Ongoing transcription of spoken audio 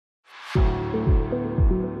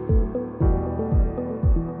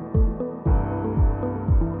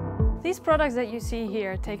products that you see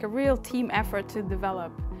here take a real team effort to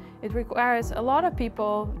develop. It requires a lot of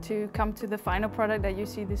people to come to the final product that you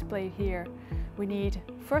see displayed here. We need,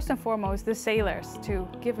 first and foremost, the sailors to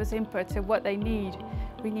give us input to what they need.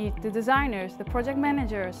 We need the designers, the project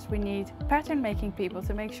managers. We need pattern making people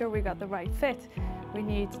to make sure we got the right fit. We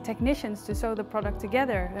need technicians to sew the product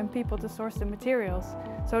together and people to source the materials.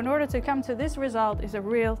 So in order to come to this result is a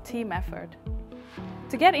real team effort.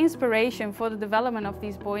 To get inspiration for the development of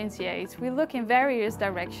these buoyancy aids, we look in various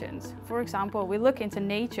directions. For example, we look into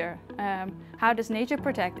nature. How does nature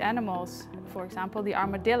protect animals? For example, the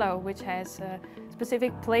armadillo, which has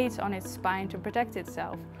specific plates on its spine to protect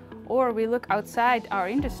itself. Or we look outside our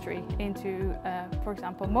industry into, for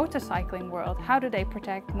example, motorcycling world. How do they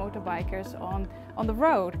protect motorbikers on the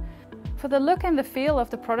road? For the look and the feel of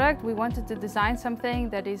the product, we wanted to design something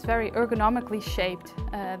that is very ergonomically shaped.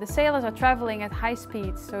 The sailors are traveling at high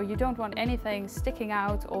speeds, so you don't want anything sticking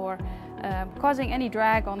out or causing any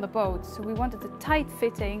drag on the boat. So we wanted a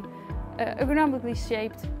tight-fitting, ergonomically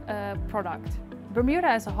shaped product.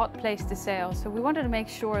 Bermuda is a hot place to sail, so we wanted to make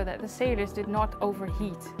sure that the sailors did not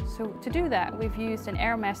overheat. So to do that, we've used an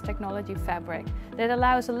air mesh technology fabric that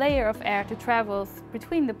allows a layer of air to travel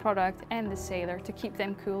between the product and the sailor to keep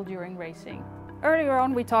them cool during racing. Earlier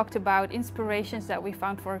on, we talked about inspirations that we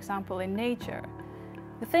found, for example, in nature.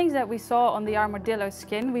 The things that we saw on the armadillo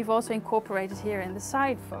skin, we've also incorporated here in the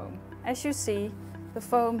side foam. As you see, the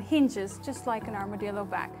foam hinges just like an armadillo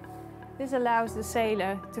back. This allows the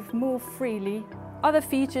sailor to move freely. Other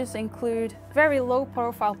features include very low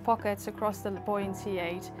profile pockets across the buoyancy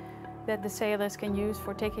aid that the sailors can use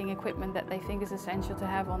for taking equipment that they think is essential to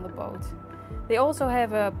have on the boat. They also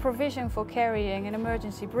have a provision for carrying an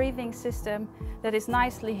emergency breathing system that is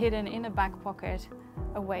nicely hidden in a back pocket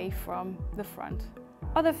away from the front.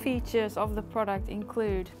 Other features of the product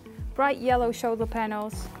include bright yellow shoulder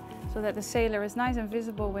panels so that the sailor is nice and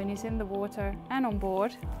visible when he's in the water and on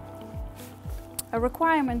board. A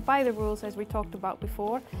requirement by the rules, as we talked about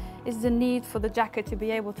before, is the need for the jacket to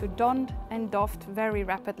be able to don and doff very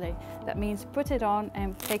rapidly. That means put it on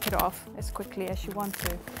and take it off as quickly as you want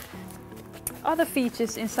to. Other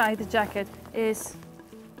features inside the jacket is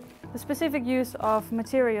the specific use of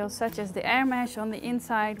materials such as the air mesh on the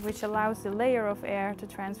inside, which allows the layer of air to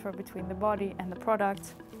transfer between the body and the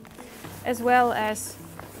product, as well as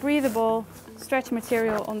breathable stretch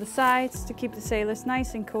material on the sides to keep the sailors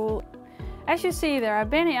nice and cool. As you see, there are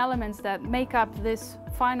many elements that make up this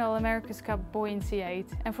final America's Cup buoyancy aid,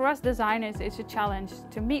 and for us designers it's a challenge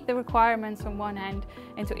to meet the requirements on one hand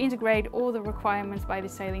and to integrate all the requirements by the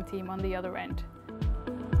sailing team on the other end.